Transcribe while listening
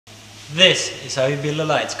This is how you build a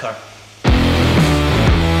lights car.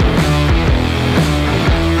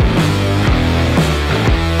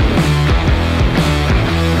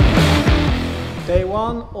 Day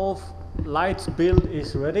one of lights build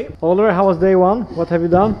is ready. Oliver, how was day one? What have you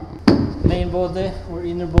done? Main body or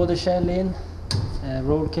inner body shell in,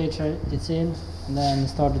 roll cage it's in, and then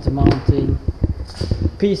started to mounting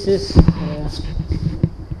pieces on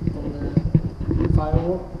the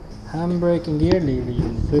firewall. Handbrake and gear lever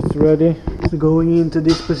unit. So it's ready. So going into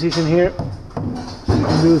this position here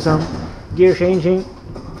and do some gear changing.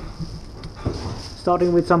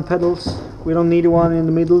 Starting with some pedals. We don't need one in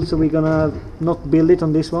the middle, so we're gonna not build it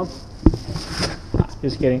on this one.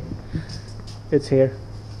 Just kidding. It's here.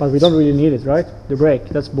 But we don't really need it, right? The brake,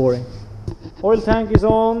 that's boring. Oil tank is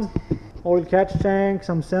on. Oil catch tank,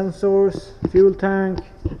 some sensors, fuel tank,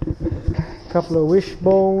 a couple of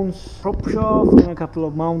wishbones, prop shaft, and a couple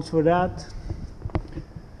of mounts for that.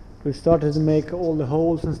 We started to make all the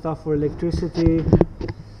holes and stuff for electricity.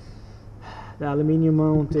 The aluminium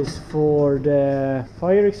mount is for the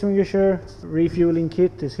fire extinguisher. Refueling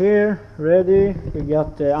kit is here, ready. We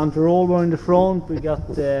got the anti-roll in the front. We got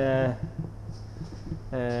the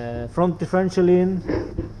front differential in,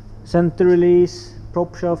 center release,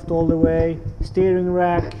 prop shaft all the way, steering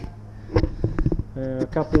rack, a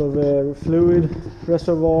couple of fluid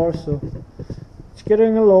reservoirs. So it's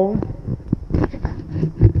getting along.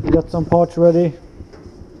 We got some parts ready.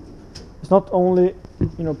 It's not only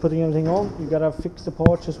putting everything on, you gotta fix the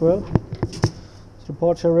parts as well. So the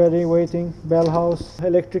parts are ready, waiting, bell house,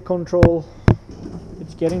 electric control.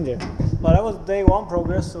 It's getting there. But that was day one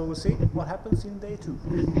progress, so we'll see what happens in day two.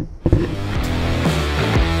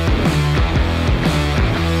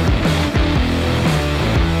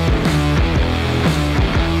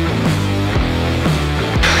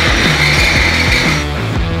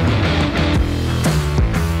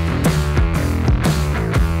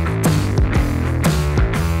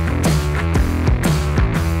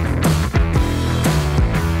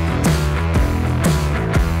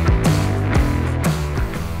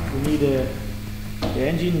 The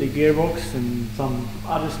engine, the gearbox, and some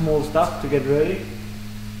other small stuff to get ready.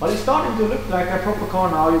 But it's starting to look like a proper car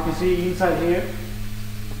now. You can see inside here,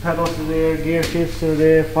 pedals are there, gear shifts are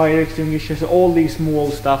there, fire extinguishers, all these small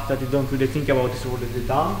stuff that you don't really think about is already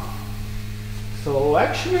done. So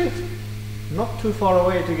actually, not too far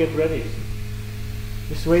away to get ready.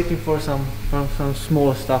 Just waiting for some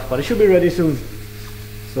small stuff, but it should be ready soon.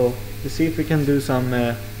 So let's see if we can do some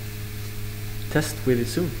test with it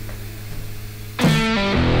soon.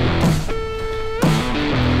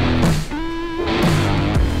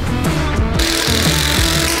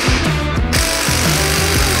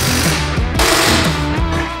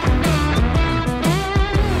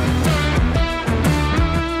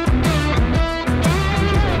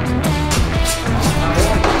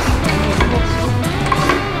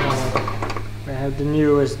 The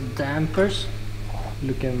newest dampers,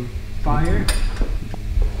 looking fire,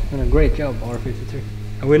 and a great job R53.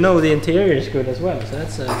 And we know the interior is good as well, so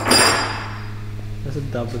that's a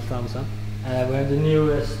double thumbs up. We have the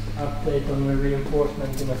newest update on the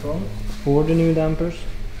reinforcement in the front for the new dampers.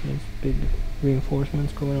 There's big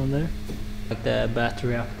reinforcements going on there. Like the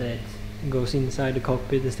battery update, it goes inside the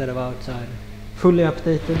cockpit instead of outside. Fully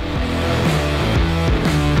updated.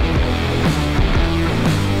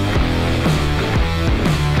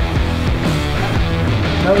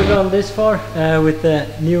 Now we've gone this far with the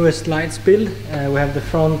newest lights build. We have the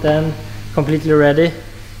front end completely ready.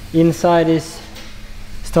 Inside is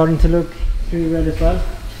starting to look pretty ready as well.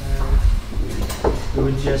 We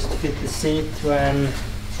will just fit the seat when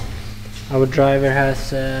our driver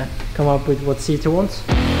has come up with what seat he wants.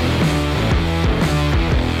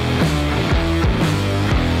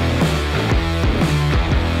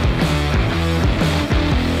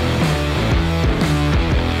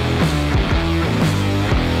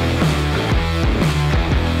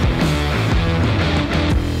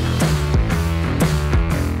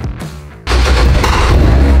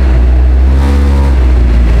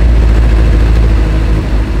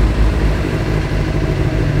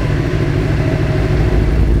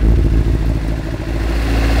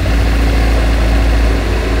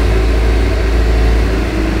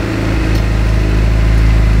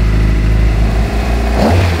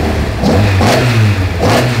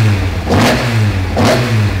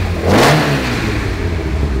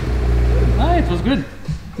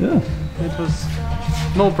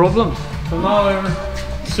 No problem. So now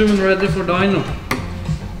we're soon ready for dyno.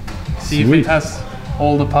 See if it has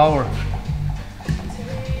all the power.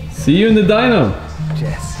 See you in the dyno.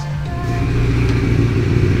 Yes.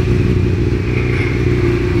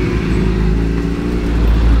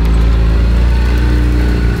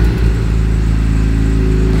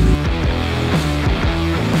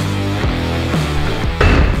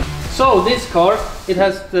 So this car, it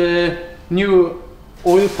has the new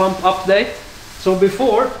oil pump update. So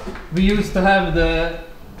before we used to have the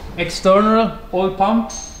external oil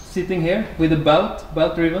pump sitting here with a belt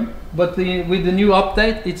driven, but with the new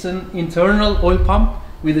update it's an internal oil pump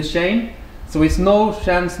with a chain, so it's no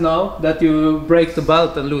chance now that you break the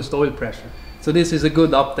belt and lose the oil pressure. So this is a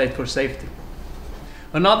good update for safety.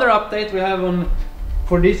 Another update we have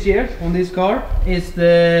for this year on this car is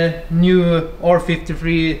the new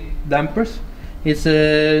R53 dampers. It's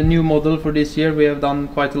a new model for this year. We have done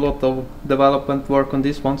quite a lot of development work on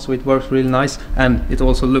this one, so it works really nice and it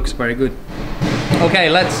also looks very good. Okay,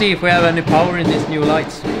 let's see if we have any power in these new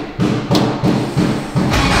lights.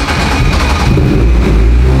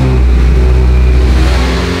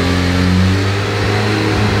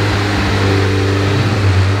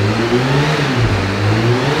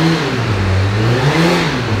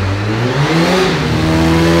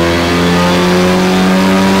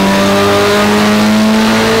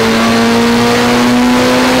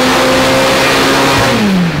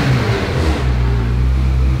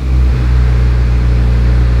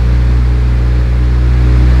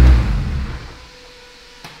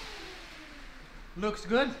 Looks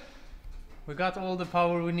good. We got all the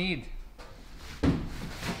power we need.